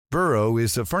Burrow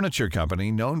is a furniture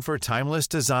company known for timeless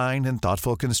design and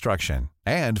thoughtful construction,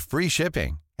 and free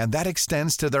shipping, and that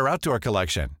extends to their outdoor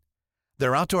collection.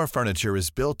 Their outdoor furniture is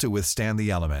built to withstand the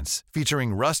elements,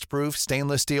 featuring rust-proof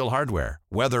stainless steel hardware,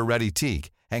 weather-ready teak,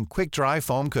 and quick-dry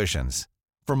foam cushions.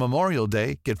 For Memorial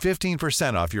Day, get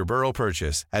 15% off your Burrow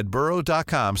purchase at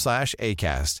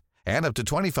burrow.com/ACAST and up to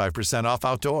 25% off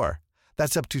outdoor.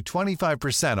 That's up to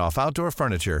 25% off outdoor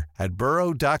furniture at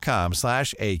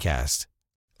burrow.com/ACAST.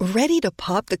 Ready to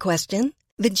pop the question?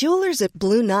 The jewelers at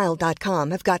BlueNile.com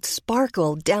have got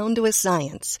sparkle down to a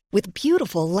science with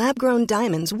beautiful lab-grown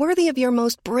diamonds worthy of your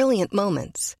most brilliant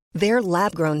moments. Their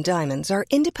lab-grown diamonds are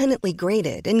independently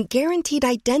graded and guaranteed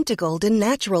identical to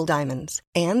natural diamonds,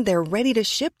 and they're ready to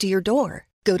ship to your door.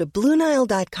 Go to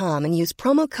BlueNile.com and use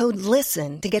promo code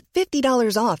LISTEN to get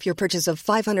 $50 off your purchase of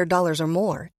 $500 or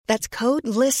more. That's code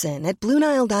LISTEN at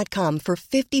BlueNile.com for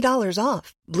 $50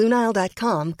 off.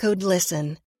 BlueNile.com, code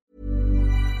LISTEN.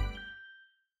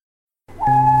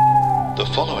 The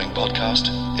following podcast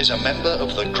is a member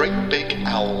of the Great Big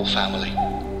Owl family.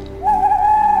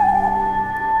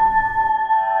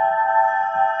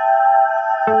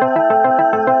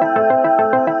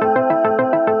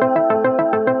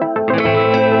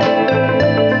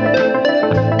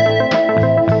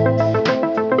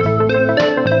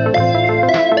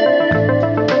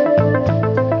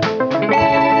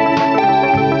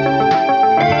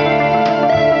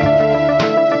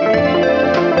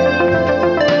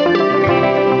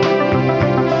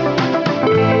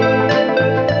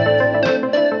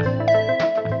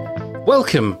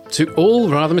 Welcome to All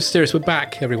Rather Mysterious. We're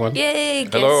back, everyone. Yay,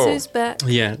 guess Hello. who's back?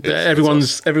 Yeah,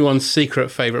 everyone's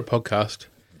secret favourite podcast.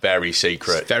 Very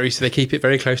secret. So they keep it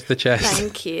very close to the chest.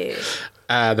 Thank you.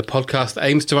 The podcast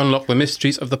aims to unlock the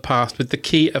mysteries of the past with the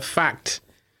key of fact.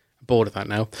 Bored of that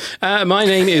now. My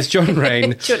name is John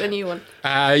Rain. Do you want a new one?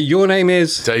 Your name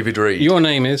is... David Reed. Your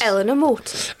name is... Eleanor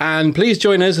Morton. And please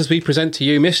join us as we present to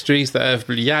you mysteries that have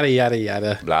yada, yada,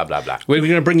 yada. Blah, blah, blah. We're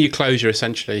going to bring you closure,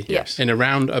 essentially. Yes. In a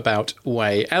roundabout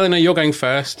way. Eleanor, you're going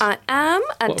first. I am.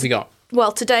 And What have we got?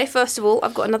 Well, today, first of all,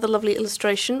 I've got another lovely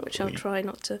illustration, which I'll try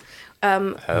not to...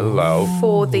 Hello.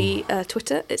 For the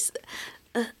Twitter. It's...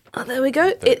 oh, there we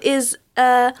go. It is...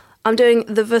 I'm doing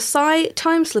the Versailles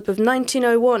Timeslip of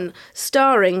 1901,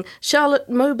 starring Charlotte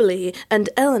Mobley and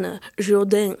Eleanor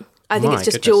Jourdain. I think it's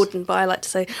just Jordan, but I like to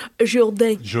say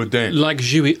Jourdain. Jourdain. Like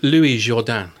Louis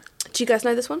Jourdain. Do you guys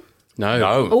know this one?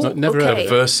 No. Oh, Never okay. heard of it.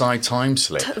 Versailles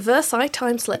Timeslip. Versailles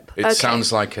Timeslip. It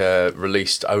sounds like a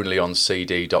released only on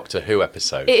CD Doctor Who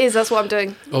episode. It is, that's what I'm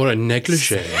doing. Or a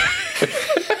negligee.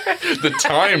 The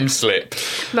Timeslip.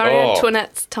 Marie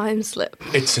Antoinette's Timeslip.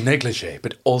 It's a negligee,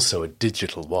 but also a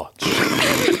digital watch.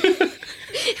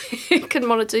 It can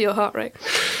monitor your heart rate.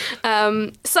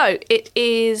 So it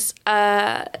is.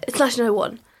 It's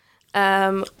 1901.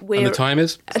 And the time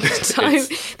is?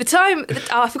 The time.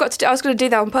 I forgot to do. I was going to do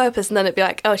that on purpose, and then it'd be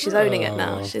like, oh, she's owning it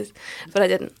now. But I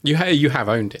didn't. You have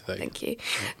owned it though. Thank you.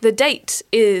 The date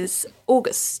is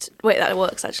August. Wait, that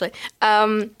works actually.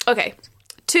 Okay.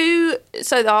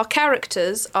 So our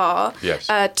characters are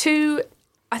two.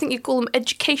 I think you call them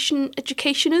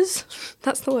educationers.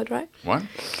 That's the word, right? What?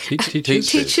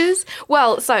 Teachers.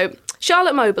 Well, so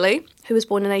Charlotte Mobley, who was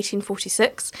born in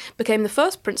 1846, became the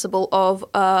first principal of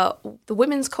the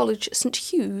Women's College St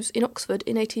Hugh's in Oxford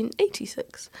in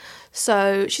 1886.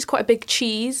 So she's quite a big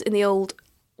cheese in the old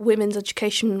women's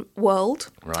education world.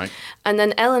 Right. And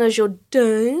then Eleanor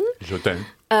Jourdain. Jourdain.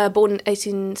 Born in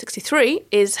 1863,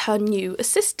 is her new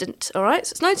assistant, all right?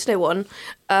 So it's 1901.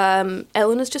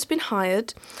 Eleanor's just been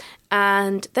hired,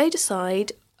 and they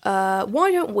decide, why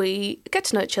don't we get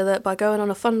to know each other by going on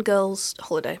a fun girls'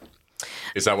 holiday?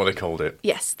 Is that what they called it?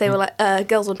 Yes, they were like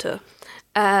girls on tour.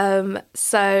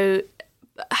 So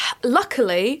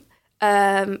luckily,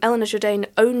 Eleanor Jourdain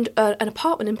owned an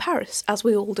apartment in Paris, as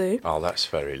we all do. Oh, that's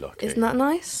very lucky. Isn't that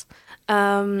nice?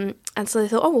 And so they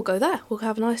thought, we'll go there. We'll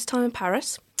have a nice time in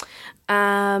Paris.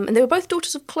 And they were both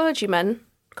daughters of clergymen,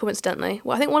 coincidentally.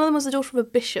 Well, I think one of them was the daughter of a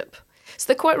bishop. So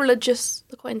they're quite religious.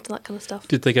 They're quite into that kind of stuff.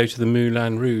 Did they go to the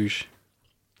Moulin Rouge?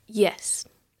 Yes.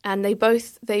 And they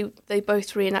both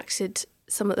reenacted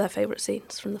some of their favourite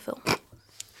scenes from the film.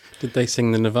 Did they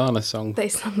sing the Nirvana song? They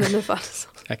sang the Nirvana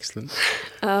song. Excellent.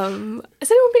 Has anyone have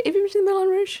you been to the Moulin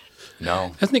Rouge?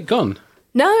 No. Hasn't it gone?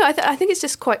 No, I think it's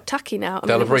just quite tacky now.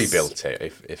 They'll have rebuilt it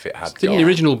if it had Didn't gone. the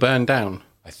original burn down?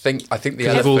 I think the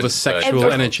because of all the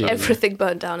sexual energy. Everything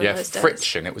burned down in those days.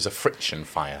 Friction. It was a friction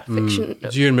fire. Friction.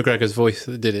 It's Ewan McGregor's voice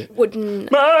that did it. Wouldn't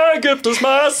My gift is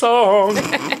my song.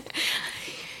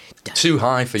 Too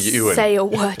high for Ewan. say a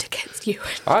word against Ewan.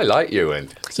 I like Ewan.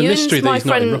 It's a mystery that he's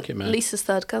not in Rocket Man. Lisa's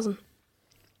third cousin.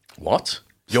 What?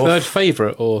 Third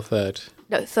favourite or third?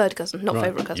 No, third cousin, not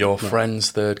favourite cousin. Your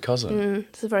friend's third cousin.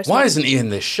 It's a very small, Why isn't he in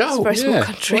this show? it's a very small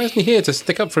country. Why isn't he here to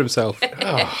stick up for himself?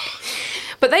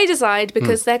 But they decide,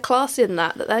 because they're classy in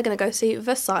that they're going to go see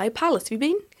Versailles Palace. Have you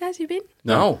been? Guys, have you been?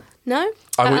 No. No?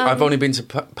 I've only been to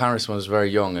Paris when I was very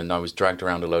young, and I was dragged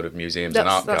around a load of museums and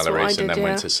art That's what galleries I and did, then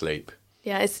went yeah. to sleep.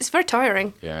 Yeah, it's very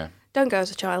tiring. Yeah. Don't go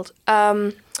as a child.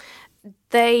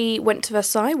 They went to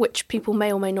Versailles, which people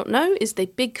may or may not know is the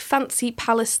big fancy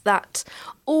palace that,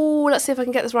 let's see if I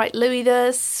can get this right, Louis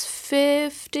the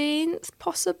 15th,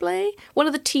 possibly? One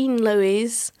of the teen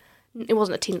Louis, it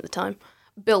wasn't a teen at the time,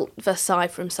 built Versailles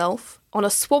for himself on a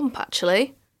swamp,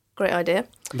 actually. Great idea.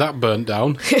 That burnt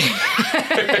down.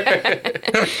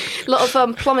 A lot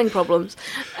of plumbing problems.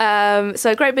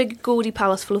 So a great big gaudy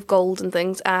palace full of gold and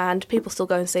things, and people still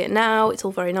go and see it now. It's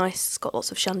all very nice. It's got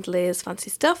lots of chandeliers, fancy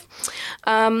stuff.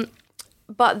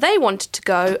 But they wanted to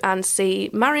go and see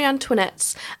Marie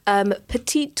Antoinette's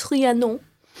Petit Trianon,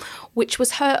 which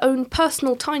was her own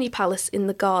personal tiny palace in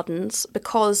the gardens,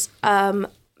 because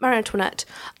Marie Antoinette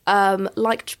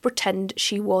liked to pretend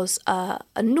she was a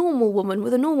normal woman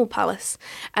with a normal palace.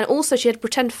 And also she had a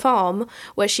pretend farm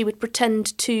where she would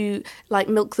pretend to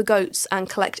milk the goats and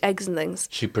collect eggs and things.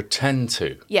 She pretend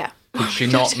to? Yeah. Did she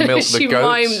not milk the She goats?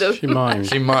 mimed them. She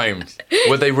mimed. She mimed.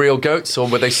 Were they real goats or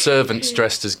were they servants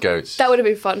dressed as goats? That would have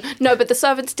been fun. No, but the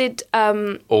servants did...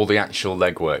 All the actual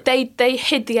legwork. They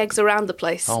hid the eggs around the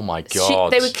place. Oh my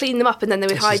God. They would clean them up and then they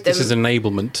would hide them. This is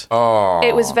enablement. Oh.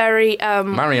 It was very...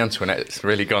 Marie Antoinette's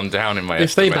really gone down in my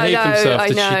If they estimation. behaved I know, themselves,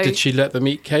 I know. did she let them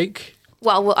eat cake?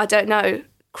 well, I don't know.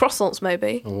 Croissants,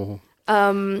 maybe. Oh.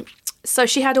 So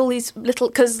she had all these little...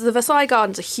 Because the Versailles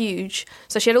Gardens are huge,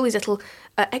 so she had all these little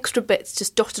extra bits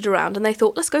just dotted around, and they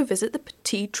thought, let's go visit the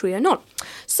Petit Trianon.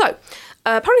 So,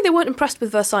 apparently they weren't impressed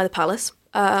with Versailles the Palace,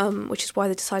 which is why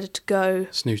they decided to go...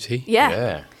 Snooty.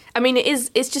 Yeah. I mean, it's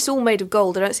just all made of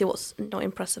gold. I don't see what's not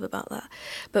impressive about that.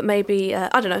 But maybe,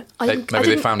 I don't know. Maybe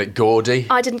they found it gaudy.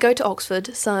 I didn't go to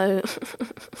Oxford, so...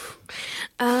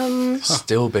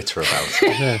 Still bitter about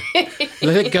it. Yeah.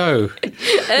 Let it go.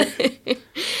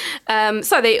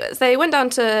 So they went down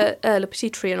to Le Petit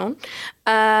Trianon,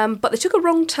 but they took a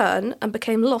wrong turn and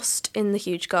became lost in the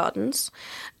huge gardens.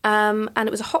 And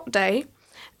it was a hot day,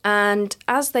 and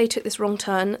as they took this wrong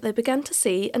turn, they began to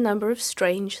see a number of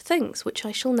strange things, which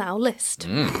I shall now list.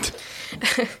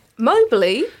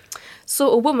 Mobley saw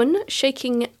a woman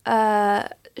shaking a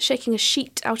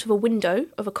sheet out of a window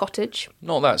of a cottage.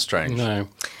 Not that strange. No.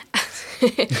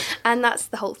 And that's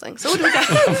the whole thing. So what do we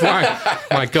got?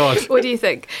 My God. What do you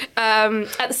think?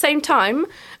 At the same time,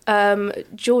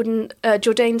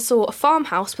 Jourdain saw a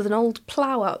farmhouse with an old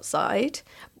plough outside.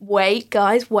 Wait,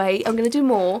 guys, wait. I'm going to do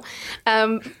more.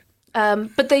 But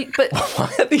Why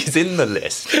are these in the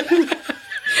list?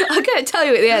 I'm going to tell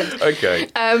you at the end. Okay.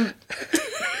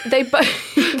 They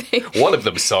both. One of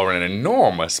them saw an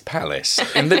enormous palace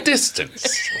in the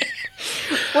distance.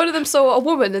 One of them saw a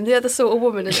woman, and the other saw a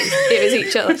woman, and it was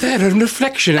each other. They're a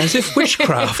reflection, as if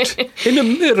witchcraft in a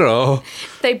mirror.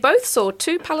 They both saw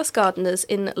two palace gardeners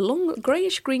in long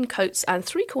greyish-green coats and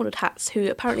three-cornered hats, who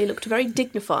apparently looked very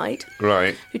dignified.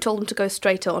 Right. Who told them to go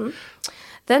straight on.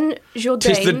 Then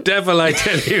Jourdain... 'Tis the devil, I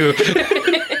tell you.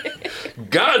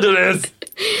 Gardeners!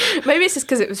 Maybe it's just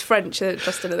because it was French, they didn't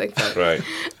trust anything. Right.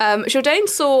 Jourdain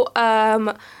saw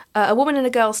a woman and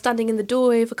a girl standing in the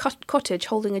doorway of a cottage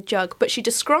holding a jug, but she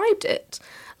described it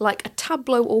like a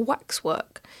tableau or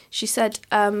waxwork. She said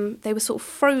they were sort of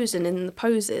frozen in the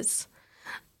poses.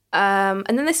 And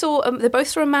then they both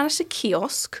saw a man at a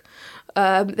kiosk.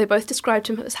 They both described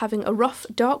him as having a rough,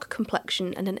 dark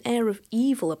complexion and an air of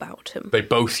evil about him. They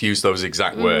both use those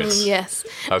exact words. Yes.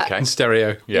 Okay. In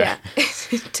stereo. Yeah.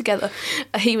 Together.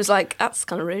 He was like, that's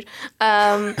kind of rude.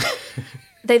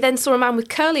 They then saw a man with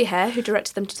curly hair who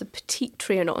directed them to the Petit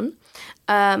Trianon.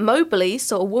 Mobley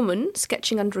saw a woman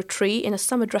sketching under a tree in a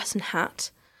summer dress and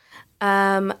hat.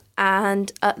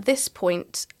 And at this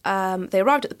point, they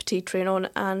arrived at the Petit Trianon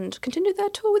and continued their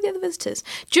tour with the other visitors.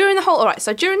 During the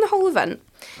whole event,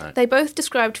 they both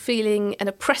described feeling an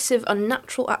oppressive,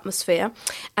 unnatural atmosphere,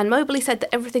 and Mobley said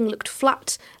that everything looked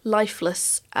flat,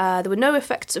 lifeless. There were no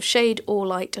effects of shade or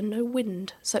light and no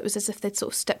wind, so it was as if they'd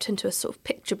sort of stepped into a sort of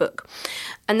picture book.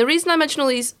 And the reason I mention all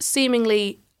these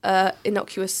seemingly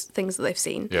innocuous things that they've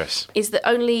seen is that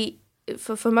only,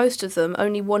 for most of them,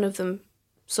 only one of them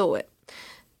saw it.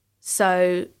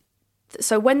 So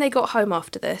when they got home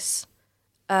after this,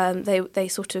 they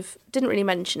sort of didn't really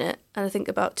mention it, and I think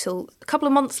about till a couple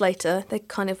of months later, they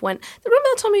kind of went, remember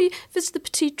that time we visited the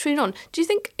Petit Trianon? Do you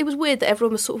think it was weird that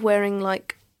everyone was sort of wearing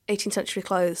like 18th century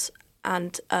clothes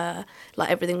and like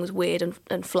everything was weird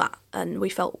and flat, and we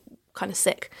felt kind of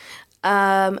sick.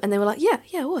 And they were like, yeah,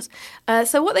 it was.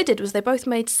 So what they did was they both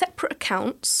made separate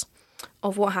accounts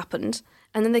of what happened,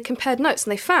 and then they compared notes,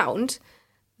 and they found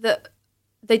that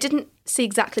they didn't see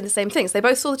exactly the same things. They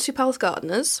both saw the two palace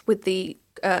gardeners with the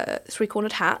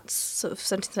three-cornered hats, sort of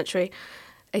 17th century,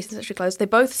 18th century clothes. They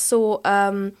both saw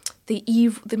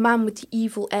the man with the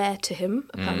evil air to him,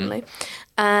 apparently.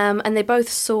 And they both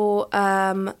saw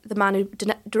the man who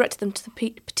directed them to the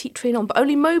Petite Trianon. But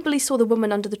only Moberly saw the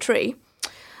woman under the tree.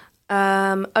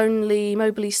 Only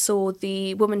Moberly saw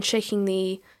the woman shaking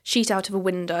the sheet out of a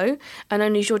window. And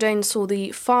only Jourdain saw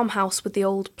the farmhouse with the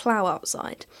old plough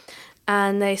outside.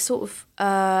 And they sort of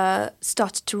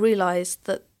started to realise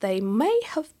that they may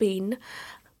have been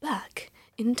back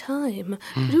in time.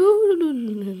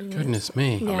 Goodness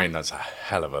me. Yeah. I mean, that's a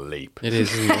hell of a leap. It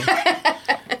is, isn't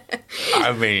it?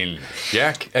 I mean,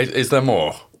 yeah. Is there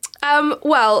more?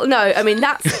 Well, no, I mean,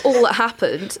 that's all that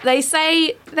happened. They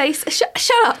say...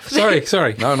 Shut up.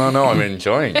 Sorry. No, I'm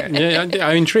enjoying it. Yeah,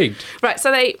 I'm intrigued. Right,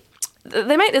 so they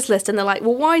make this list and they're like,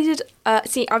 well, why did...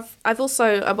 see, I've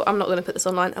also... I'm not going to put this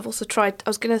online. I've also tried... I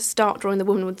was going to start drawing the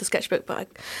woman with the sketchbook, but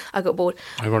I got bored.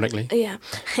 Ironically. Yeah.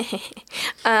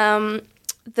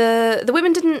 The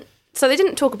women didn't... So they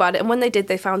didn't talk about it, and when they did,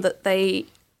 they found that they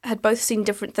had both seen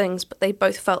different things, but they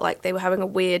both felt like they were having a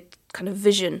weird kind of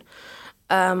vision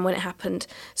when it happened.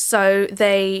 So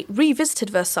they revisited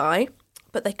Versailles,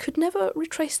 but they could never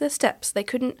retrace their steps. They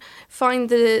couldn't find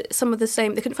they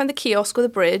couldn't find the kiosk or the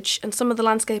bridge, and some of the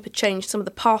landscape had changed, some of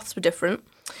the paths were different.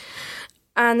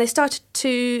 And they started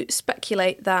to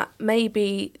speculate that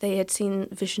maybe they had seen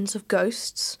visions of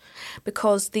ghosts,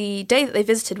 because the day that they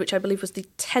visited, which I believe was the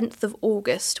 10th of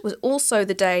August, was also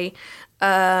the day,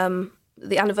 the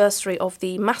anniversary of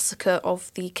the massacre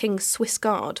of the King's Swiss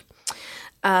Guard.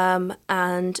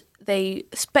 And they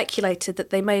speculated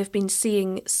that they may have been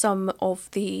seeing some of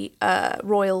the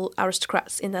royal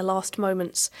aristocrats in their last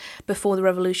moments before the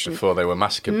revolution. Before they were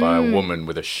massacred by a woman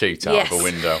with a sheet out of a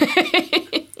window.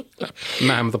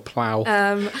 Man with a plough.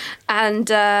 And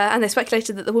they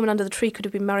speculated that the woman under the tree could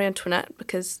have been Marie Antoinette,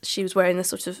 because she was wearing this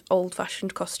sort of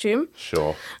old-fashioned costume.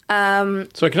 Sure.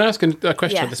 Sorry, can I ask a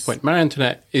question Yes. at this point? Marie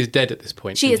Antoinette is dead at this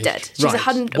point. She in is history. dead. She's Right.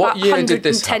 What about year 110 did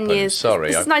this happen? years. Sorry,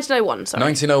 This is 1901, sorry.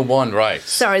 1901, right.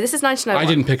 Sorry, this is 1901. I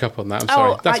didn't pick up on that. I'm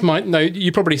sorry. Oh, No,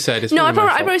 you probably said. It's No, I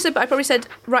probably my probably fault. said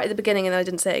right at the beginning, and then I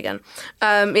didn't say it again.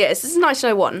 Yes, this is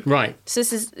 1901. Right. So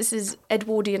this is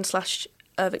Edwardian /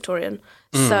 Victorian.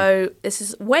 So this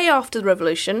is way after the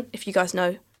Revolution. If you guys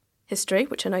know history,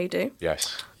 which I know you do.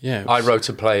 Yes. Yeah. I wrote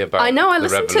a play about I know. I the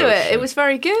listened to Revolution. it. It was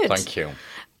very good. Thank you.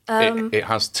 It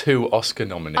has 2 Oscar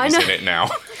nominees I know. in it now.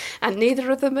 And neither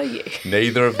of them are you.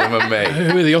 Neither of them are me.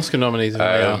 Who are the Oscar nominees? If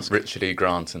I ask? Richard E.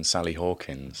 Grant and Sally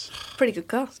Hawkins. Pretty good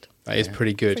cast. That is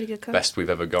pretty good. Pretty good cast. Best we've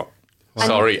ever got.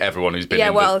 Sorry, everyone who's been Yeah,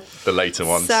 in well, the later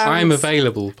ones. I'm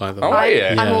available, by the way. Oh, are you?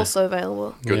 I'm Yeah. also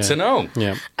available. Good to know.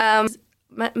 Yeah.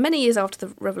 Many years after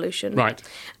the Revolution. Right.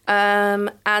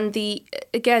 And the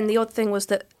odd thing was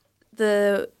that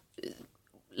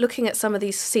looking at some of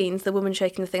these scenes, the woman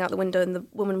shaking the thing out the window and the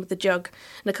woman with the jug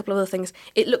and a couple of other things,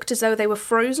 it looked as though they were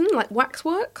frozen, like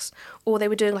waxworks, or they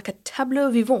were doing like a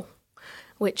tableau vivant,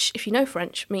 which, if you know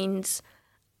French, means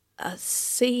a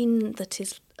scene that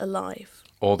is alive.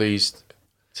 All these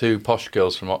 2 posh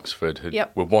girls from Oxford who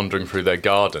Yep. were wandering through their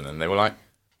garden and they were like,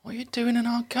 what are you doing in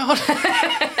our garden?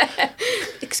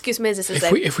 Excuse me, this is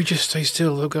If we just stay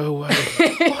still, they'll go away.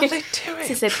 What are they doing?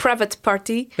 this is a private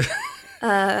party.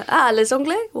 Les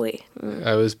Anglais? Oui.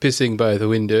 I was pissing by the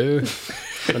window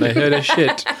when I heard a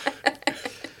shit.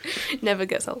 Never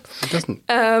gets old. It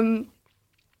doesn't.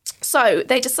 So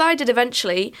they decided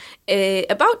eventually,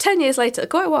 about 10 years later,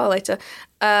 quite a while later,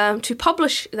 to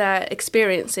publish their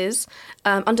experiences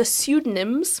under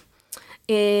pseudonyms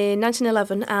in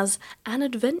 1911 as An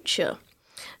Adventure.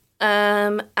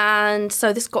 And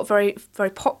so this got very, very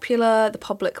popular. The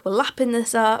public were lapping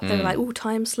this up. They were like, "Oh,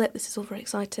 time slip. This is all very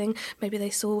exciting." Maybe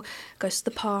they saw ghosts of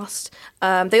the past.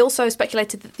 They also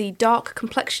speculated that the dark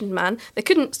complexioned man, they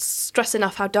couldn't stress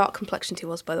enough how dark complexioned he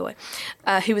was, by the way,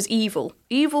 who was evil.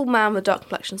 Evil man with dark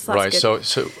complexion. So that's Right, good.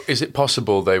 so is it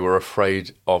possible they were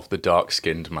afraid of the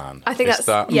dark-skinned man? I think Is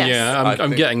that's- yes. Yeah, I I'm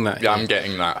think- getting that. Yeah, I'm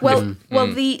getting that. Well,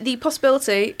 the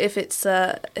possibility, if it's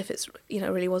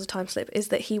really was a time slip, is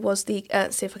that he was the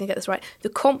see if I can get this right, the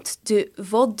Comte de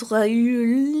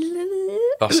Vaudreuil.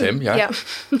 That's him, yeah. Yeah,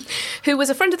 who was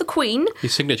a friend of the Queen.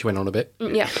 His signature went on a bit.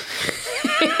 Yeah.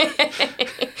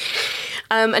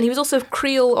 And he was also of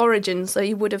Creole origin, so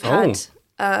he would have had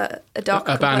a dark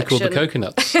A band called the complexion.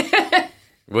 Coconuts.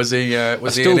 Was he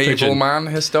still an evil pigeon. man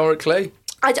historically?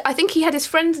 I think he had his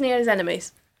friends and he had his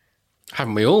enemies.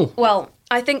 Haven't we all? Well,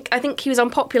 I think he was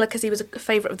unpopular because he was a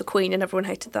favourite of the Queen and everyone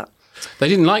hated that. They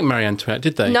didn't like Marie Antoinette,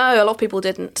 did they? No, a lot of people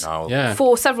didn't. No. Yeah.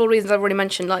 For several reasons I've already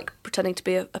mentioned, like pretending to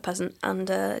be a peasant and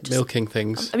just... Milking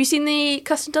things. Have you seen the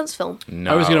Kirsten Dunst film?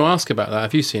 No. I was going to ask about that.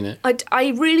 Have you seen it? I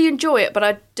really enjoy it, but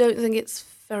I don't think it's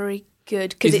very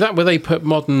good. Is that where they put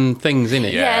modern things in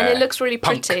it? Yeah, and it looks really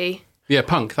Punk. pretty. Yeah,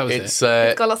 punk. That was it. It's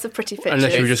got lots of pretty pictures.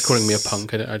 Unless you were just calling me a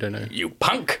punk. I don't know. You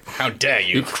punk! How dare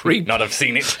you creep not have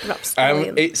seen it?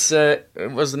 It's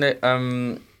wasn't it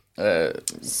Coppola,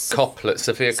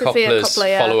 Sophia Coppola's Coppola,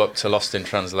 yeah. follow-up to Lost in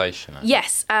Translation?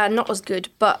 Yes, not as good,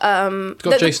 but It's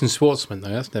got Jason Schwartzman though.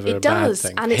 That's never a bad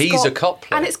thing. and it's He's got, a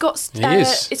Coppola. and it's got He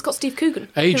is. it's got Steve Coogan.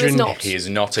 Adrian- who is not. He is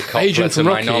not a Coppola Adrian to from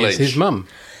my Rocky knowledge. is his mum.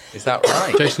 Is that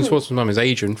right? Jason Schwartzman's mum is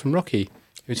Adrian from Rocky,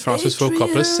 who's Francis Ford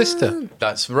Coppola's sister.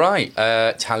 That's right.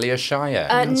 Talia Shire.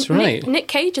 That's right. Nick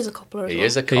Cage is a Coppola as He well.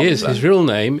 is a Coppola. He is. His real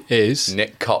name is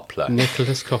Nick Coppola.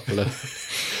 Nicholas Coppola.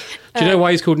 Do you know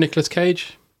why he's called Nicolas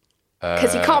Cage?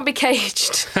 Because he can't be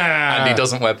caged. And he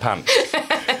doesn't wear pants.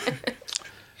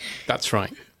 That's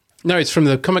right. No, it's from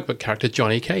the comic book character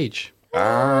Johnny Cage.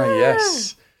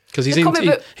 Yes. Because The comic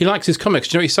book- he likes his comics.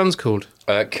 Do you know what his son's called?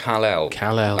 Kal-El.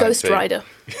 Kal-El. Ghost see. Rider.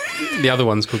 The other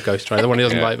one's called Ghost Rider. The one he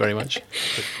doesn't like very much.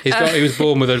 He was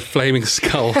born with a flaming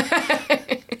skull.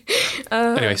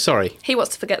 Anyway, sorry. He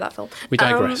wants to forget that film. We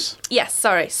digress. Yes,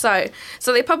 sorry. So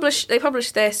they publish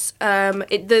this.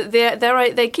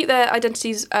 They keep their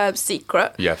identities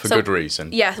secret. Yeah, for good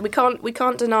reason. Yeah, we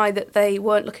can't deny that they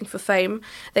weren't looking for fame.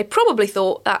 They probably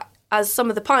thought that, as some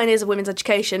of the pioneers of women's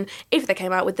education, if they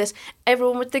came out with this,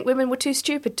 everyone would think women were too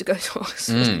stupid to go to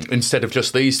Oxford. Instead of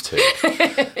just these two.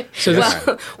 So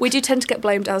Well, we do tend to get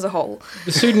blamed as a whole.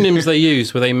 the pseudonyms they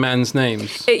used, were they man's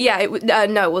names? No,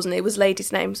 it wasn't. It was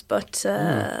ladies' names, but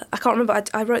I can't remember.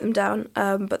 I wrote them down,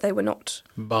 but they were not.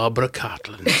 Barbara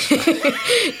Cartland.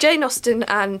 Jane Austen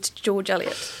and George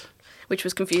Eliot, which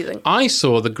was confusing. I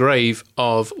saw the grave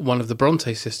of one of the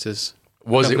Bronte sisters.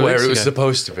 Was it Couple of where weeks it was ago.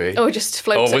 supposed to be? Oh, it just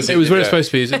floats. Or was It was where Yeah. it's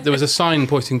supposed to be. There was a sign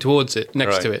pointing towards it,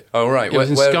 next Right. to it. Oh, right. It was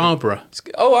in Where- Scarborough.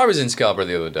 Oh, I was in Scarborough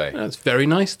the other day. That's very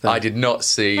nice, though. I did not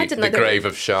see I didn't the know there grave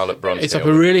of Charlotte Bronte. It's up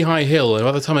a really high hill, and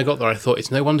by the time I got there, I thought, it's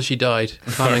no wonder she died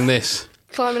climbing this.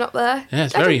 Climbing up there. Yeah,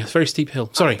 it's a very steep hill.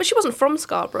 Sorry. But she wasn't from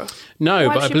Scarborough. No, Why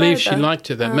but was I she believe buried she there?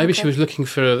 liked it then. Oh, Maybe okay. she was looking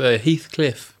for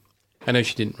Heathcliff. I know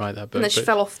she didn't write that book. And then she but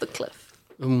fell off the cliff,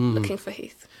 looking for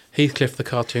Heath. Heathcliff the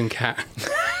cartoon cat.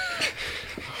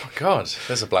 God,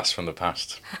 there's a blast from the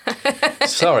past.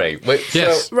 Sorry. Wait,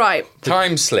 Yes. so, Right.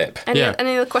 time slip. Any Yeah.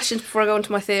 other questions before I go on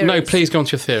to my theory? No, please go on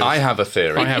to your theory. I have a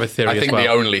theory. I have a theory I think as well. the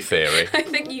only theory. I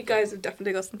think you guys have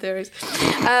definitely got some theories.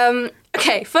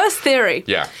 Okay, first theory.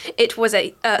 Yeah. It was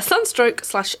a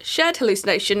sunstroke/shared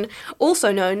hallucination,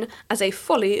 also known as a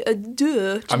folie à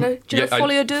deux. Do you know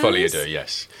folie à deux? Folie à deux,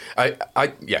 yes.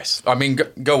 Yes. I mean,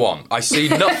 go on. I see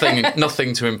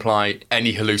nothing to imply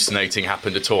any hallucinating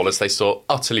happened at all, as they saw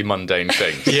utterly mundane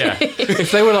things. Yeah.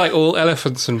 If they were like all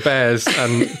elephants and bears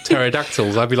and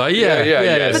pterodactyls, I'd be like, yeah.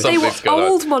 Yeah. But they were Something's got on.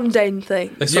 old mundane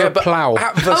things. They saw a plough.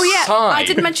 At Versailles, Oh, yeah, I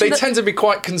didn't mention they that- tend to be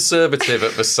quite conservative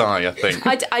at Versailles, I think.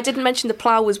 I didn't mention the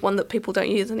plough was one that people don't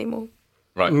use anymore.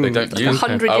 Right, they don't use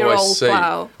 100-year-old I see.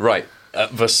 plough. Right, at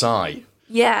Versailles.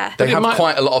 Yeah. They have might-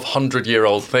 quite a lot of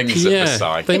 100-year-old things at Yeah,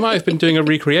 Versailles. they might have been doing a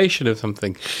recreation of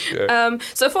something.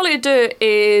 So folie à deux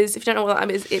is, if you don't know what that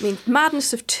means, it means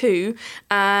madness of two,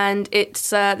 and it's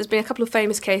there's been a couple of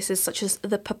famous cases such as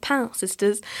the Papin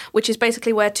sisters, which is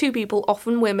basically where two people,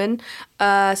 often women,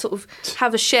 sort of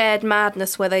have a shared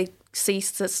madness where they see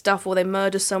stuff or they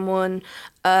murder someone,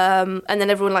 and then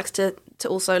everyone likes to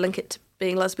also link it to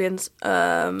being lesbians.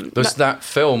 There's that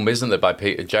film, isn't there, by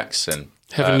Peter Jackson?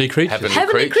 Heavenly Creatures.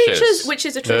 Heavenly Creatures, which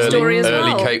is a true story as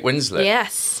well. Early Kate Winslet.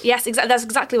 Yes, exactly. That's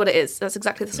exactly what it is. That's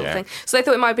exactly the sort of Yeah. thing. So they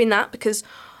thought it might have been that because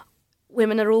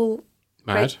women are all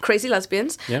Mad. crazy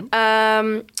lesbians. Yeah.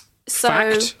 So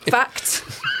fact.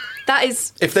 That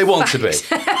is. If they want to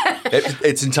fact. be.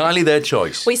 It's entirely their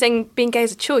choice. What are you saying? Being gay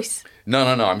is a choice. No.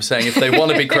 I'm saying if they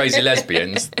want to be crazy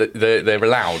lesbians, they're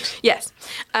allowed. Yes.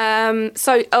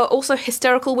 So also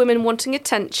hysterical women wanting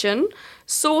attention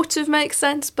sort of makes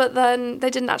sense, but then they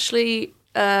didn't actually,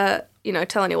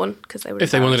 tell anyone because they were.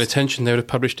 If they wanted embarrassed. attention, they would have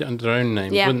published it under their own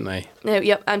name, Yeah. wouldn't they? No,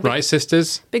 yep, and Right,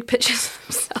 sisters? big pictures of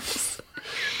themselves.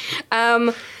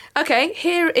 Okay,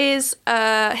 here is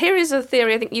a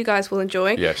theory I think you guys will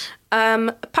enjoy. Yes.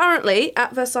 Apparently,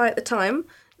 at Versailles at the time,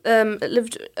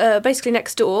 lived basically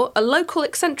next door, a local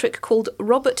eccentric called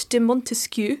Robert de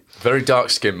Montesquieu. Very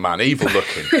dark-skinned man,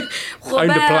 evil-looking.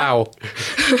 Owned a plough.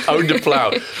 Owned a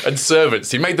plough. And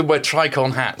servants. He made them wear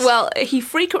tricorn hats. Well, he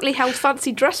frequently held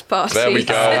fancy dress parties. There we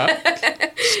go.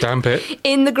 Stamp it.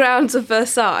 In the grounds of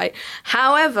Versailles.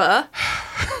 However,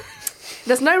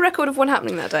 there's no record of one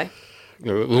happening that day.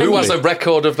 Who has a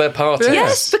record of their parties?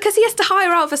 Yes, because he has to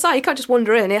hire out Versailles. He can't just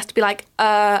wander in. He has to be like,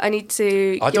 I need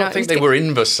to... I don't think they were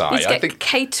in Versailles. I think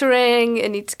catering. I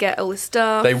need to get all this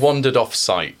stuff. They wandered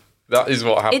off-site. That is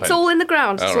what happened. It's all in the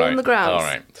grounds. It's all in the grounds.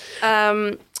 All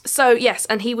right. So, yes,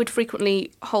 and he would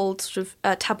frequently hold sort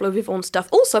of tableau vivant stuff.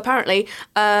 Also, apparently,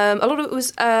 a lot of it was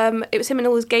him and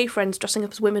all his gay friends dressing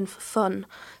up as women for fun.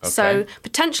 Okay. So,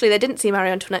 potentially, they didn't see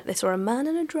Marie Antoinette. They saw a man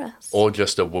in a dress. Or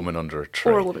just a woman under a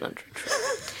tree. Or a woman under a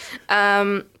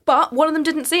tree. But one of them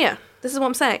didn't see her. This is what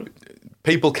I'm saying.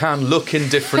 People can look in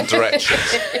different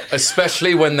directions,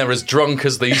 especially when they're as drunk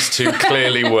as these two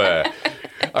clearly were.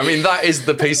 I mean, that is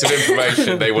the piece of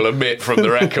information they will omit from the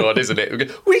record, isn't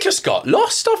it? We just got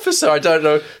lost, officer. I don't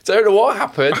know what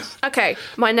happened. Okay,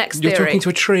 my next You're theory. talking to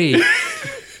a tree.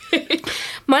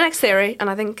 My next theory, and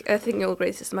I think you'll agree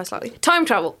this is the most likely. Time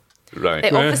travel. Right.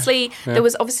 There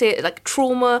was obviously like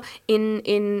trauma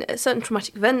in certain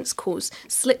traumatic events cause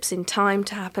slips in time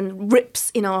to happen, rips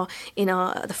in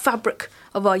the fabric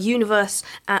of our universe,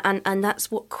 and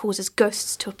that's what causes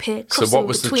ghosts to appear. So what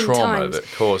was the trauma times. that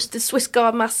caused the Swiss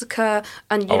Guard massacre,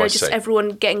 and just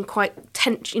everyone getting quite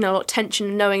a lot of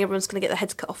tension, knowing everyone's going to get their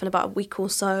heads cut off in about a week or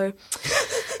so.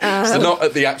 So not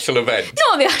at the actual event.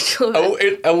 Not the actual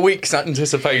event. A week's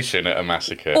anticipation at a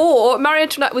massacre. Or Marie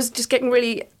Antoinette was just getting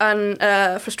really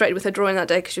frustrated with her drawing that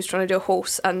day because she was trying to do a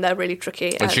horse and they're really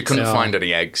tricky. And she couldn't find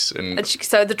any eggs.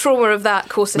 So the trauma of that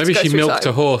caused her Maybe to go she through milked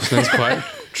time. a horse and is quite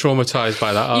traumatised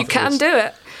by that afterwards. You can do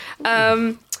it.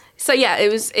 So yeah,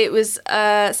 it was.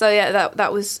 That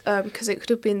was because it could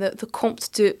have been the Comte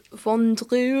de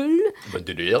Vendrune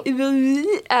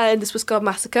and the Swiss Guard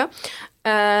massacre.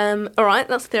 All right,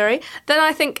 that's theory. Then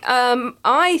I think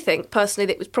personally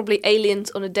that it was probably aliens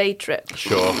on a day trip.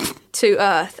 Sure. To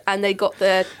Earth, and they got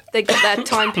their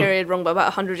time period wrong by about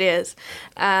 100 years,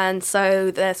 and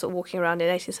so they're sort of walking around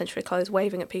in 18th century clothes,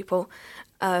 waving at people.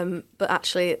 But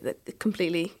actually,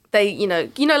 completely. They,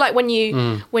 like when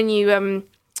you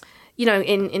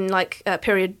in like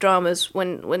period dramas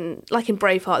when like in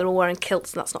Braveheart they're all wearing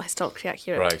kilts and that's not historically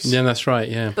accurate. Right. Yeah, that's right.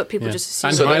 Yeah. But people just assume.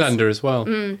 And So Highlander as well.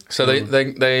 So they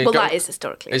that is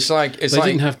historically. It's like They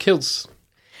didn't have kilts.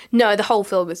 No, the whole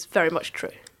film is very much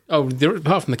true. Oh,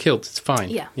 apart from the kilts, it's fine.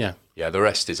 Yeah. Yeah. Yeah, the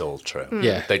rest is all true.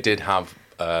 Yeah. They did have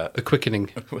A quickening.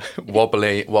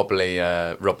 wobbly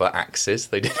rubber axes.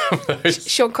 They did have those.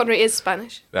 Sean Connery is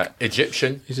Spanish.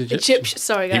 Egyptian. He's Egyptian. Egyptian.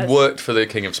 Sorry, He guys. worked for the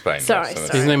King of Spain. Sorry.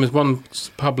 His name is Juan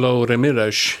Pablo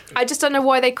Ramirez. I just don't know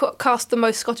why they cast the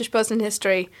most Scottish person in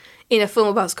history in a film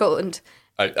about Scotland.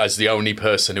 As the only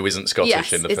person who isn't Scottish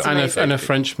Yes, in the it's film. amazing. And a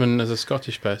Frenchman as a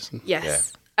Scottish person.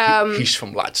 Yes. He's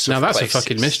from lots of Now that's places. a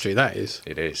fucking mystery, that is.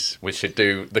 It is. We should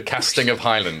do the casting of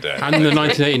Highlander. And the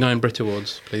 1989 Brit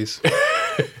Awards, please. Is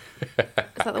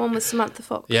that the one with Samantha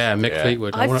Fox? Yeah, Mick Yeah.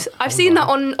 Fleetwood. I've seen that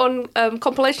on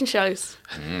compilation shows,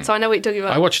 so I know what you're talking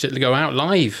about. I watched it go out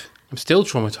live. I'm still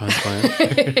traumatised by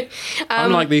it.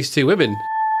 Unlike these two women.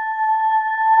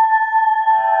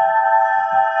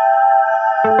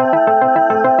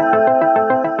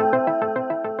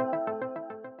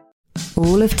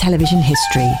 All of television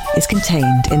history is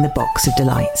contained in the Box of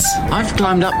Delights. I've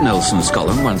climbed up Nelson's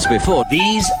column once before.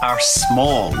 These are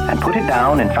small. And put it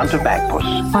down in front of Bagpuss.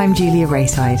 I'm Julia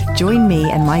Rayside. Join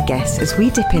me and my guests as we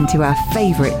dip into our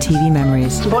favourite TV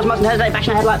memories. Boys mustn't hesitate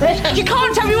bashing a head like this. You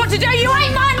can't tell me what to do, you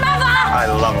ain't my mother! I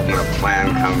love it when a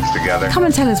plan comes together. Come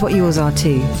and tell us what yours are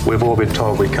too. We've all been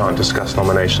told we can't discuss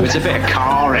nominations. It's a bit of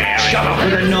car area. Shut up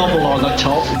with a novel on the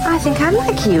top. I think I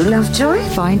like you, Lovejoy.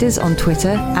 Find us on Twitter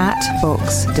at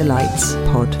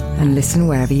BoxDelightsPod and listen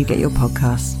wherever you get your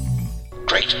podcasts.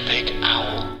 Great Big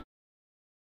Owl.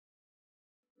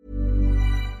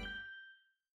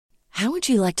 How would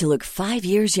you like to look 5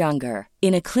 years younger?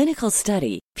 In a clinical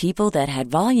study, people that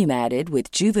had volume added with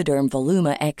Juvederm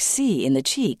Voluma XC in the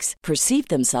cheeks perceived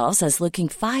themselves as looking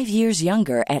 5 years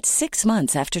younger at 6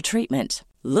 months after treatment.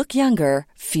 Look younger,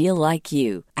 feel like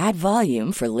you. Add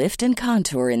volume for lift and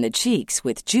contour in the cheeks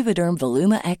with Juvederm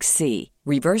Voluma XC.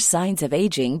 Reverse signs of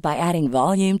aging by adding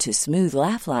volume to smooth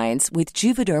laugh lines with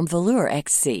Juvederm Volure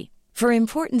XC. For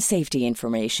important safety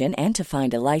information and to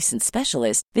find a licensed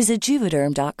specialist, visit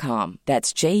Juvederm.com.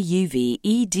 That's JUVEDERM.com.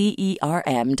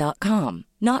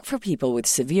 Not for people with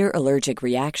severe allergic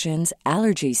reactions,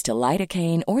 allergies to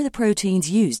lidocaine, or the proteins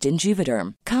used in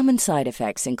Juvederm. Common side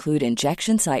effects include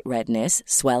injection site redness,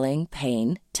 swelling,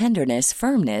 pain, tenderness,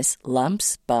 firmness,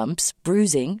 lumps, bumps,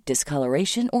 bruising,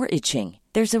 discoloration, or itching.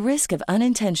 There's a risk of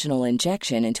unintentional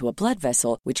injection into a blood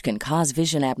vessel, which can cause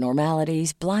vision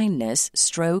abnormalities, blindness,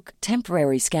 stroke,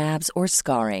 temporary scabs, or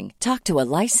scarring. Talk to a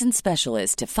licensed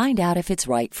specialist to find out if it's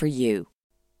right for you.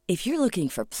 If you're looking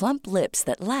for plump lips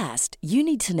that last, you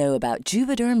need to know about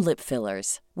Juvederm lip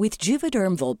fillers. With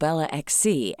Juvederm Volbella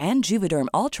XC and Juvederm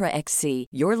Ultra XC,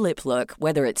 your lip look,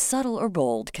 whether it's subtle or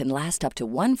bold, can last up to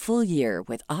 1 full year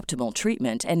with optimal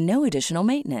treatment and no additional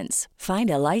maintenance. Find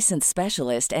a licensed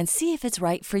specialist and see if it's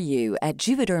right for you at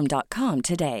Juvederm.com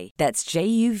today. That's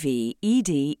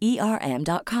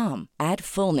JUVEDERM.com. Add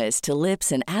fullness to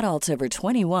lips in adults over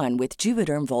 21 with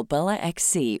Juvederm Volbella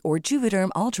XC or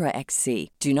Juvederm Ultra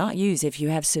XC. Do not use if you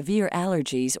have severe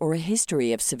allergies or a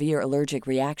history of severe allergic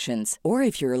reactions, or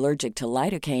if you're allergic to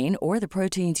lidocaine or the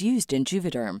proteins used in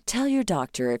Juvederm. Tell your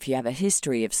doctor if you have a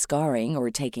history of scarring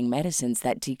or taking medicines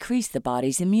that decrease the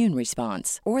body's immune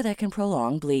response or that can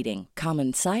prolong bleeding.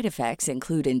 Common side effects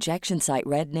include injection site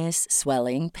redness,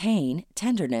 swelling, pain,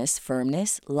 tenderness,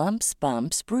 firmness, lumps,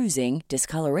 bumps, bruising,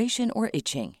 discoloration, or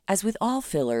itching. As with all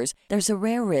fillers, there's a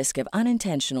rare risk of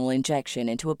unintentional injection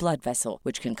into a blood vessel,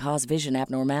 which can cause vision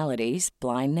abnormalities,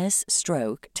 blindness,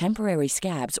 stroke, temporary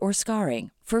scabs, or scarring.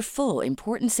 For full,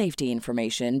 important safety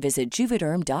information, visit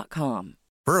Juvederm.com.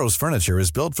 Burrow's furniture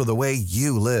is built for the way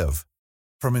you live.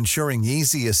 From ensuring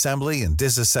easy assembly and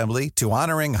disassembly to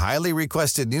honoring highly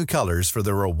requested new colors for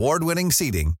their award-winning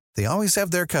seating, they always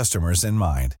have their customers in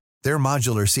mind. Their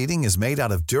modular seating is made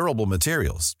out of durable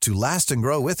materials to last and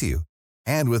grow with you.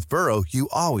 And with Burrow, you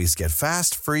always get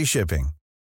fast, free shipping.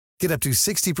 Get up to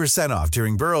 60% off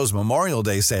during Burrow's Memorial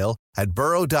Day sale at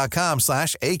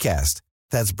burrow.com/ACAST.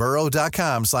 That's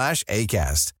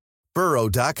burrow.com/ACAST.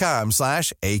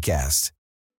 burrow.com/ACAST.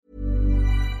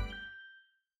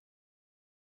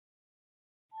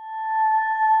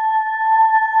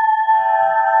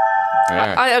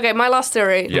 Okay, my last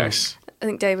theory. Yes. I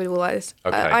think David will like this.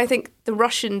 Okay. I think the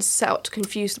Russians set out to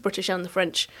confuse the British and the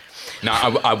French. No,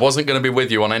 I wasn't going to be with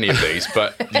you on any of these,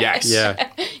 but yes. Yeah.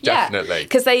 Definitely.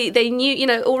 Because they knew,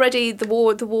 already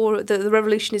the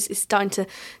revolution is starting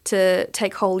to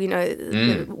take hold,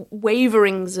 the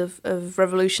waverings of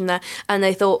revolution there. And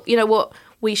they thought, you know what,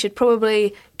 we should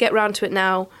probably get round to it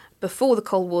now before the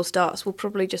Cold War starts. We'll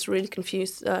probably just really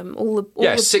confuse all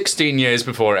the... 16 years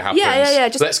before it happens. Yeah.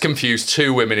 Let's confuse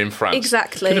 2 women in France.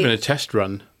 Exactly. Could have been a test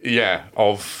run. Yeah,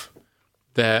 of...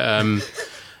 Their...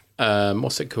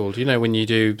 what's it called? When you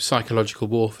do psychological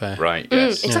warfare. Right,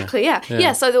 yes. Exactly,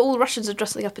 yeah. So all the Russians are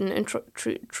dressing up in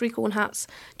tricorn hats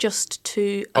just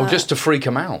to... just to freak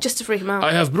them out. Just to freak them out.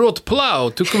 I have brought plough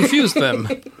to confuse them.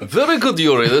 Very good,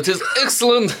 Yuri. That is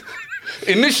excellent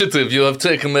initiative you have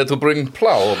taken there to bring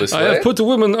plough this way. I have put a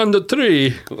woman under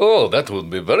tree. Oh, that would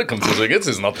be very confusing. It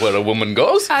is not where a woman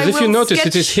goes. Because if you notice,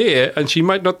 it is here, and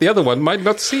the other one might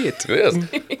not see it. Yes.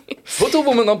 Put a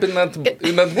woman up in that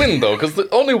window, because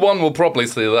only one will probably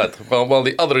see that, while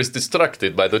the other is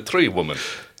distracted by the tree woman.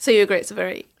 So you agree it's a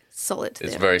very solid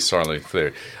theory. It's very solid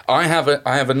theory. I have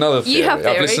another theory. You have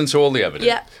theory. I've listened to all the evidence.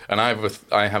 Yeah. And I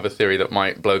have a theory that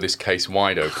might blow this case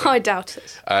wide open. I doubt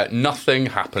it. Nothing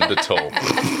happened at all.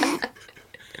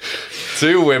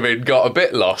 2 women got a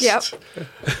bit lost. Yep.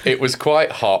 It was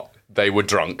quite hot. They were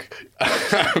drunk.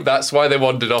 That's why they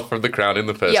wandered off from the crowd in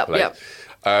the first place.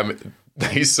 Yep.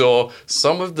 They saw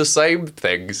some of the same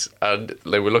things, and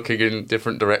they were looking in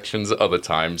different directions at other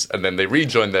times, and then they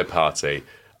rejoined their party,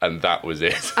 and that was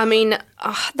it. I mean,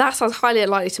 that sounds highly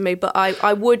unlikely to me, but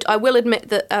I will admit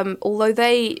that although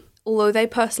they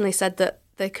personally said that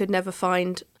they could never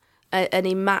find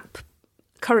any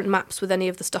current maps with any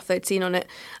of the stuff they'd seen on it,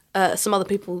 some other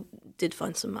people did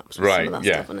find some maps with some of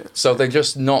that stuff on it. So they're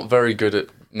just not very good at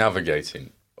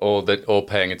navigating. Or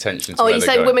paying attention to where you they're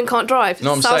say going. women can't drive?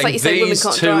 No, I'm Sounds saying like you say women these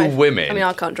can't 2 drive. women... I mean,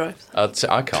 I can't drive.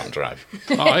 I can't drive.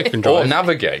 I can drive. Or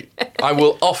navigate. I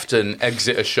will often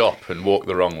exit a shop and walk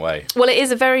the wrong way. Well, it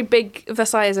is a very big...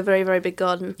 Versailles is a very, very big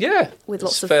garden. Yeah, with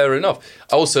lots of... fair enough.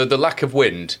 Also, the lack of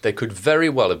wind, they could very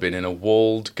well have been in a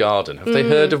walled garden. Have they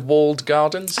heard of walled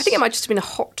gardens? I think it might just have been a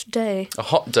hot day. A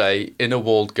hot day in a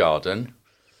walled garden.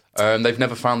 They've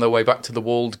never found their way back to the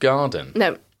walled garden.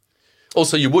 No.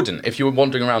 Also, you wouldn't. If you were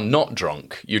wandering around not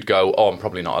drunk, you'd go, I'm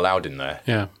probably not allowed in there.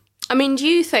 Yeah. I mean, do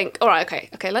you think... All right,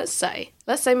 okay, let's say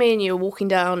me and you are walking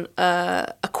down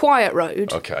a quiet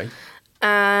road. Okay.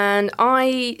 And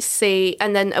I see...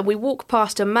 And then we walk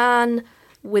past a man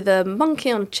with a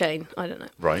monkey on a chain. I don't know.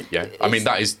 Right, yeah. I mean,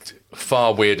 that is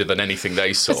far weirder than anything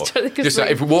they saw. totally Just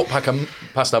like, if we walked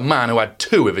past a man who had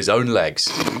 2 of his own legs.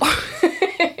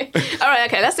 All right,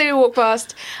 okay, let's say we walk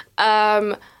past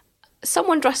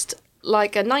someone dressed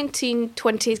like a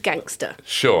 1920s gangster.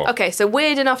 Sure. Okay, so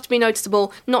weird enough to be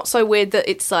noticeable, not so weird that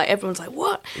it's like everyone's like,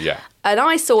 what? Yeah. And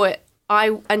I saw it,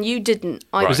 and you didn't.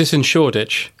 Was this in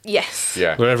Shoreditch? Yes.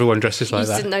 Yeah. Where everyone dresses like You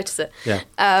just that? didn't notice it. Yeah.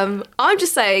 I'm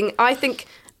just saying, I think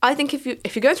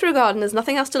if you go through a garden, there's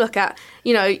nothing else to look at.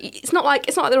 You know, it's not like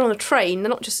they're on a train. They're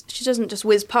not just. She doesn't just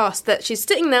whiz past. That she's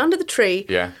sitting there under the tree.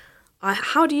 Yeah.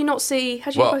 How do you not see? How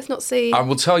do you both not see? I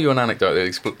will tell you an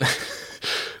anecdote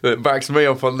that backs me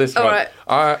up on this All one.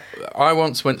 right. I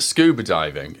once went scuba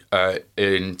diving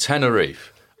in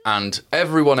Tenerife, and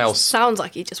everyone else... Sounds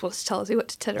like he just wants to tell us he went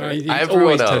to Tenerife.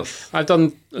 Everyone else. I've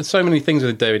done so many things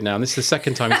with David now, and this is the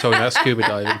second time he's told me about scuba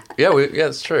diving. Yeah,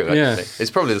 it's true, actually. Yeah. It's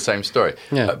probably the same story.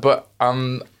 Yeah. But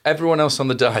everyone else on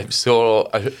the dive saw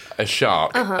a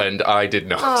shark, and I did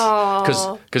not.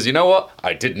 Because you know what?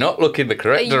 I did not look in the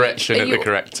correct direction at the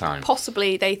correct time.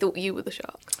 Possibly they thought you were the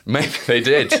shark. Maybe they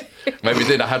did. Maybe they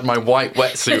did. I had my white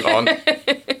wetsuit on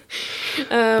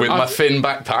with my fin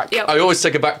backpack. Yep. I always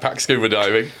take a backpack scuba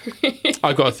diving.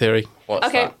 I've got a theory.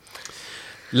 What's that?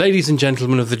 Ladies and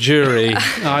gentlemen of the jury,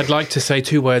 I'd like to say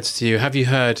 2 words to you. Have you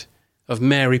heard of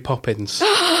Mary Poppins?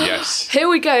 Yes. Here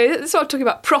we go. This is what I'm talking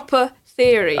about. Proper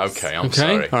theories. Okay, I'm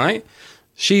sorry. All right.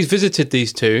 She's visited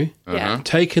these 2, Yeah.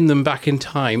 taken them back in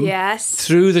time, Yes.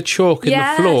 through the chalk in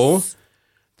Yes. the floor.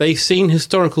 They've seen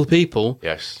historical people.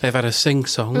 Yes. They've had a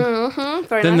sing-song.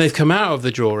 Very Then nice. they've come out of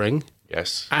the drawing.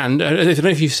 Yes. And I don't know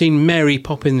if you've seen Mary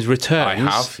Poppins Returns.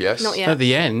 I have, yes. Not yet. At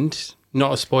the end,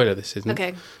 not a spoiler, this isn't.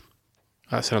 Okay.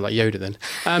 That sounded like Yoda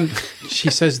then.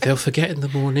 She says they'll forget in the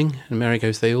morning, and Mary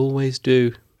goes, they always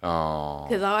do. Oh.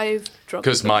 Because I've dropped.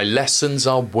 Because my lessons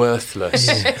are worthless.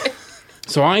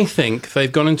 So I think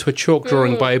they've gone into a chalk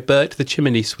drawing by Bert the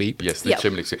Chimney Sweep. Yes, the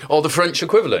chimney sweep. Or the French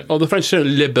equivalent. Or the French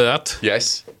Le Bert.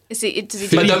 Yes. Does he do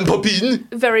Madame Popine.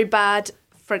 very bad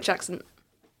French accent?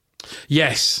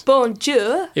 Yes.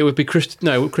 Bonjour. It would be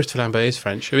Christopher Lambert is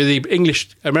French. It would be the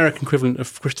English-American equivalent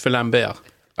of Christopher Lambert.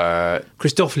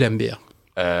 Christophe Lambert.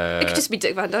 It could just be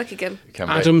Dick Van Dyke again.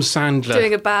 Adam Sandler.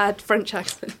 Doing a bad French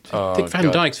accent. Dick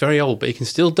Van Dyke's very old, but he can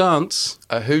still dance.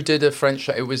 Who did a French...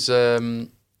 It was... oh,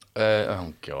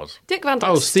 God. Dick Van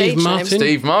Dyke's Steve stage Martin. name.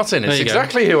 Steve Martin. It's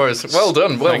exactly who I was... Well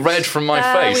done. Well read from my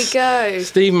face. There we go.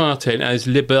 Steve Martin as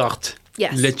Le Bert.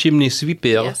 Yes. Le Chimney Sweeper.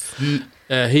 Yes.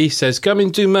 He says, come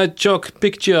into my chalk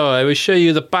picture. I will show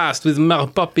you the past with Mary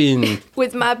Poppins.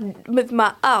 with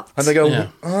my art. And they go,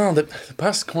 the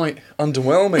past's quite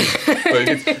underwhelming.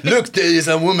 Look, there is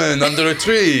a woman under a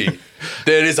tree.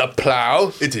 There is a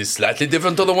plough. It is slightly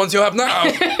different to the ones you have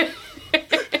now.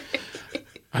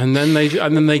 And then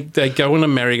they go on a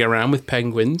merry-go-round with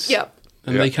penguins. Yep.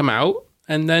 And they come out,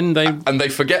 and then they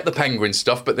forget the penguin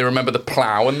stuff, but they remember the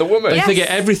plough and the woman. They forget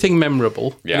everything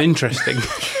memorable and interesting,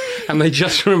 and they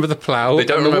just remember the plough. They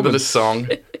don't and remember woman. the song.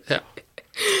 Yeah.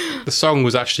 The song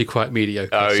was actually quite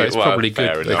mediocre, so it's probably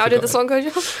good. How did the song go,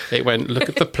 John? It went, look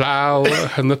at the plough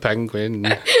and the penguin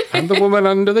and the woman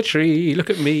under the tree. Look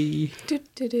at me.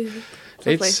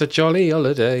 It's a jolly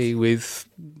holiday with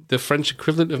the French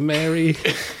equivalent of Mary.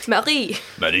 Marie.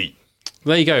 Marie.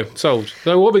 There you go. Sold.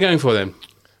 So what are we going for then?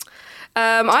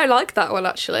 I like that one,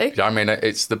 actually. I mean,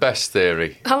 it's the best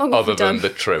theory. How long have other we done? than the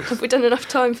truth. Have we done enough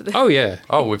time for this? Oh, yeah.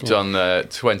 Oh, we've done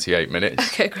 28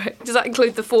 minutes. Okay, great. Does that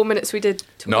include the 4 minutes we did?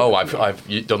 No,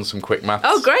 I've done some quick maths.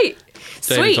 Oh, great. David's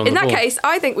Sweet. on In the that board. case,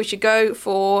 I think we should go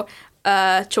for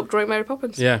chalk drawing Mary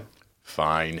Poppins. Yeah.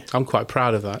 Fine. I'm quite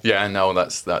proud of that. Yeah, no,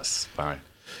 that's fine.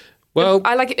 Well,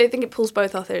 I like it. I think it pulls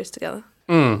both our theories together.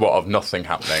 What, of nothing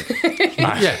happening?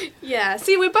 yeah. Yeah.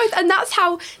 See, we're both, and that's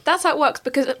how it works,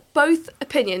 because both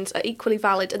opinions are equally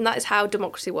valid, and that is how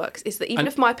democracy works. Is that even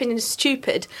if my opinion is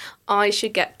stupid, I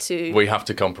should get to. We have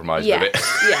to compromise with it.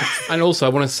 Yeah. And also, I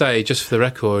want to say, just for the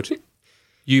record,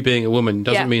 you being a woman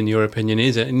doesn't Yeah. mean your opinion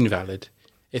is invalid.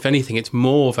 If anything, it's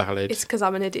more valid. It's because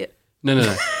I'm an idiot.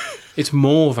 No. It's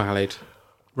more valid,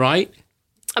 right?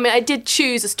 I mean, I did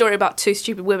choose a story about 2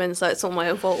 stupid women, so it's all my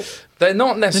own fault. They're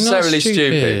not necessarily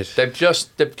stupid. They've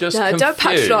just No, confused. don't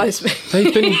patronise me.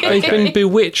 They've been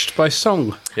bewitched by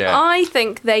song. Yeah. I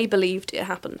think they believed it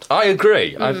happened. I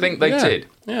agree. I think they Yeah. did.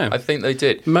 Yeah. I think they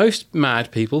did. Most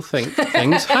mad people think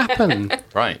things happen.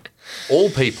 Right. All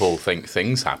people think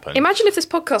things happen. Imagine if this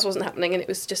podcast wasn't happening and it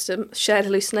was just a shared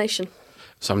hallucination.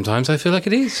 Sometimes I feel like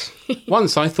it is.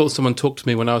 Once I thought someone talked to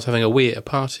me when I was having a wee at a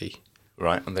party.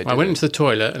 Right, and they I went into the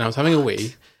toilet and I was having a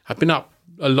wee. I'd been up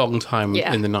a long time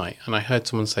in the night and I heard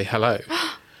someone say hello.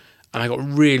 and I got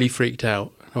really freaked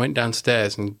out. I went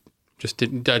downstairs and just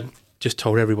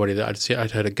told everybody that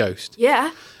I'd heard a ghost.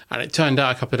 Yeah. And it turned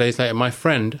out a couple of days later, my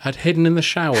friend had hidden in the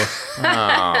shower.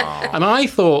 And I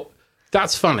thought,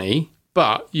 that's funny,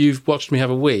 but you've watched me have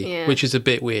a wee, which is a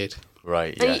bit weird.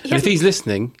 Right, yeah. And if he's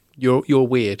listening, you're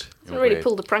weird. He really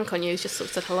pulled a prank on you. He's just sort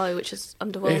of said hello, which is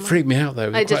underwhelming. It freaked me out, though.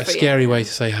 It was quite a scary way to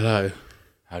say hello.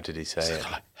 How did he say it?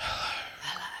 Like,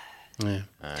 hello.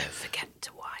 Yeah. Don't forget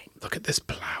to wipe. Look at this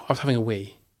plough. I was having a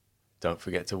wee. Don't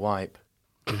forget to wipe.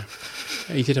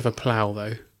 He did have a plough,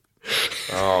 though.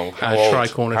 Oh, how old?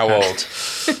 Tri-cornered How hat. old?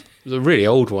 It was a really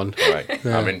old one. Right,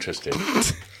 I'm interested.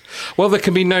 Well, there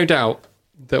can be no doubt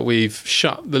that we've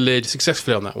shut the lid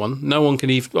successfully on that one. No one can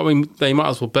even... I mean, they might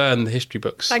as well burn the history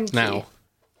books Thank now you.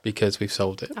 Because we've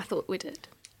solved it. I thought we did.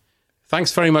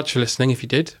 Thanks very much for listening, if you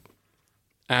did.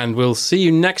 And we'll see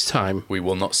you next time. We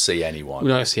will not see anyone.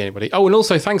 We won't see anybody. Oh, and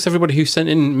also thanks everybody who sent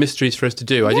in mysteries for us to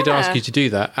do. I did ask you to do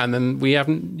that, and then we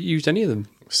haven't used any of them.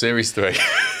 Series 3.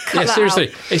 Yeah,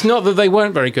 seriously. It's not that they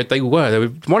weren't very good. They were.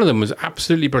 One of them was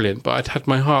absolutely brilliant, but I'd had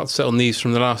my heart set on these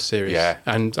from the last series. Yeah.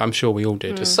 And I'm sure we all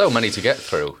did. There's so many to get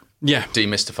through. Yeah.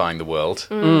 Demystifying the world.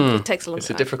 It takes a long time. It's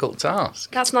a difficult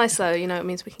task. That's nice, though. You know, it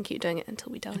means we can keep doing it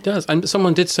until we die. It does. And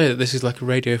someone did say that this is like a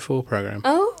Radio 4 programme.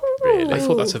 Oh. Really? I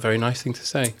thought that's a very nice thing to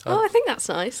say. Oh, I think that's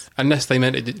nice. Unless they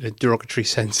meant it in a derogatory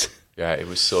sense. Yeah, it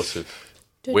was sort of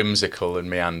whimsical and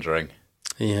meandering.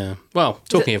 Yeah. Well,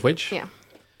 talking of which, Yeah.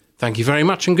 thank you very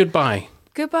much and goodbye.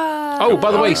 Goodbye. Oh,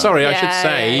 by the way, sorry, I should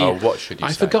say. Oh, what should you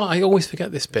say? I forgot. I always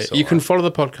forget this bit. You can follow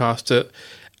the podcast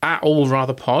at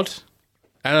AllRatherPod.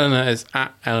 Eleanor is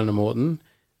at Eleanor Morton.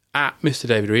 At Mr.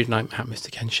 David Reed, and I'm at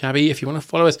Mr. Ken Shabby. If you want to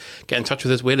follow us, get in touch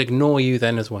with us. We'll ignore you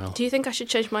then as well. Do you think I should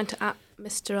change mine to at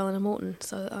Mr. Eleanor Morton?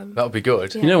 So that I'm... That would be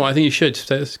good. Yeah. You know what? I think you should.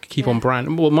 So let's keep on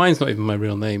brand. Well, mine's not even my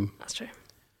real name. That's true.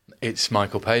 It's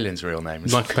Michael Palin's real name.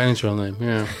 Michael Palin's real name,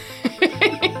 yeah.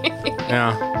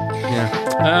 Yeah.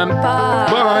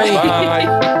 Bye.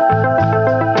 Bye.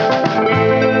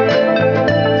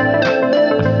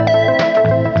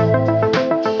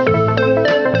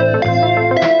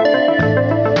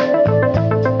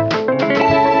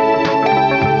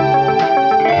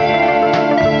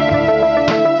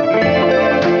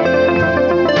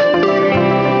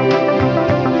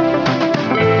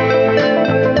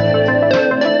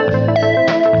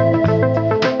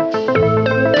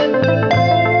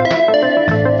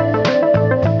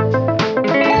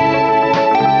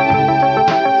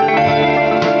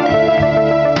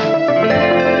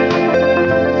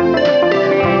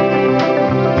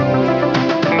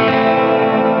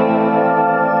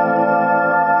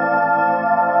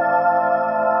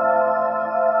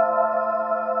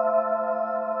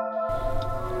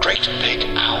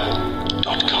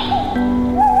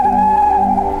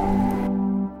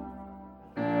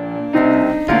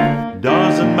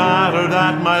 Doesn't matter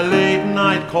that my late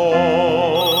night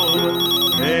call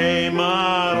came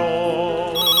at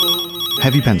all.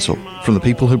 Heavy Pencil, from the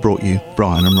people who brought you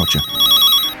Brian and Roger.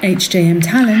 HJM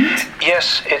Talent.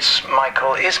 Yes, it's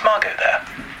Michael. Is Margot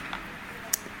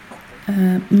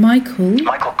there? Michael.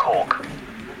 Michael Cork.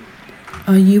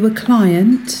 Are you a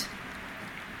client?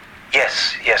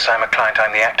 Yes, I'm a client.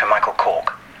 I'm the actor Michael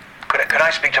Cork. Could I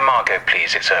speak to Margot,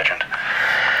 please? It's urgent.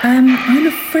 I'm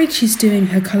afraid she's doing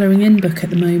her colouring in book at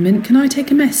the moment. Can I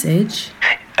take a message?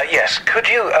 Yes, could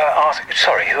you ask...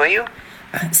 Sorry, who are you?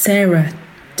 Sarah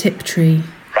Tiptree.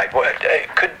 Right, are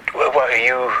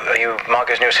you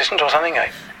Margot's new assistant or something?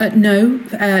 No,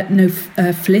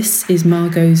 Fliss is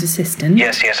Margot's assistant.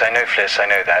 Yes, I know Fliss, I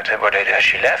know that. Has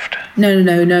she left?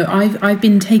 No, I've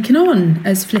been taken on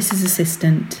as Fliss's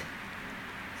assistant.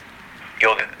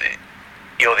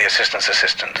 You're the assistant's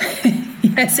assistant?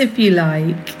 Yes, if you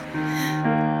like.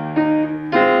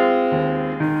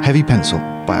 Heavy Pencil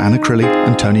by Anna Crilly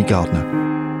and Tony Gardner.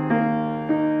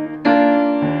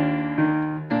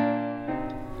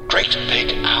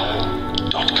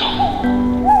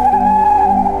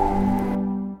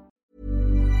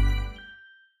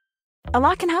 A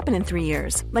lot can happen in 3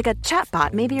 years, like a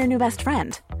chatbot may be your new best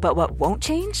friend. But what won't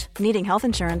change? Needing health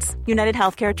insurance. United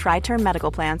Healthcare Tri-Term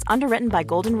Medical Plans, underwritten by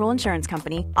Golden Rule Insurance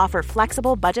Company, offer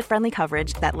flexible, budget-friendly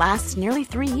coverage that lasts nearly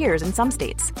 3 years in some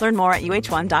states. Learn more at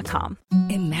uh1.com.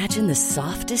 Imagine the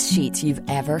softest sheets you've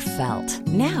ever felt.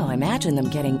 Now imagine them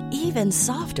getting even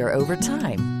softer over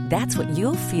time. That's what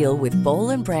you'll feel with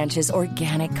Boll & Branch's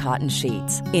organic cotton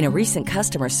sheets. In a recent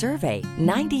customer survey,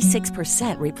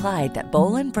 96% replied that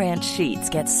Boll & Branch sheets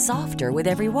get softer with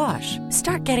every wash.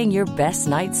 Start getting your best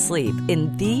night's sleep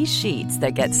in these sheets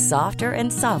that get softer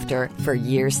and softer for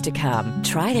years to come.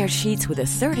 Try their sheets with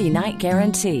a 30-night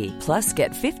guarantee. Plus,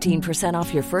 get 15%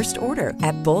 off your first order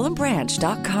at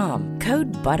bollandbranch.com.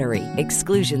 Code BUTTERY.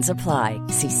 Exclusions apply.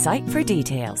 See site for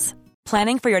details.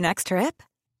 Planning for your next trip?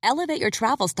 Elevate your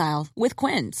travel style with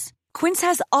Quince. Quince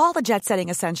has all the jet-setting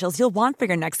essentials you'll want for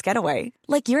your next getaway,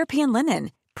 like European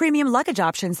linen, premium luggage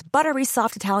options, buttery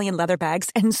soft Italian leather bags,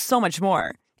 and so much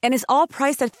more. And is all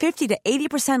priced at 50 to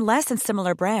 80% less than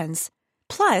similar brands.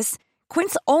 Plus,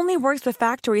 Quince only works with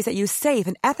factories that use safe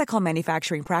and ethical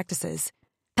manufacturing practices.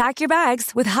 Pack your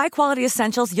bags with high-quality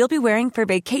essentials you'll be wearing for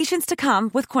vacations to come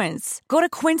with Quince. Go to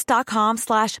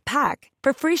quince.com/pack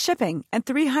for free shipping and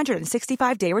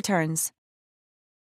 365-day returns.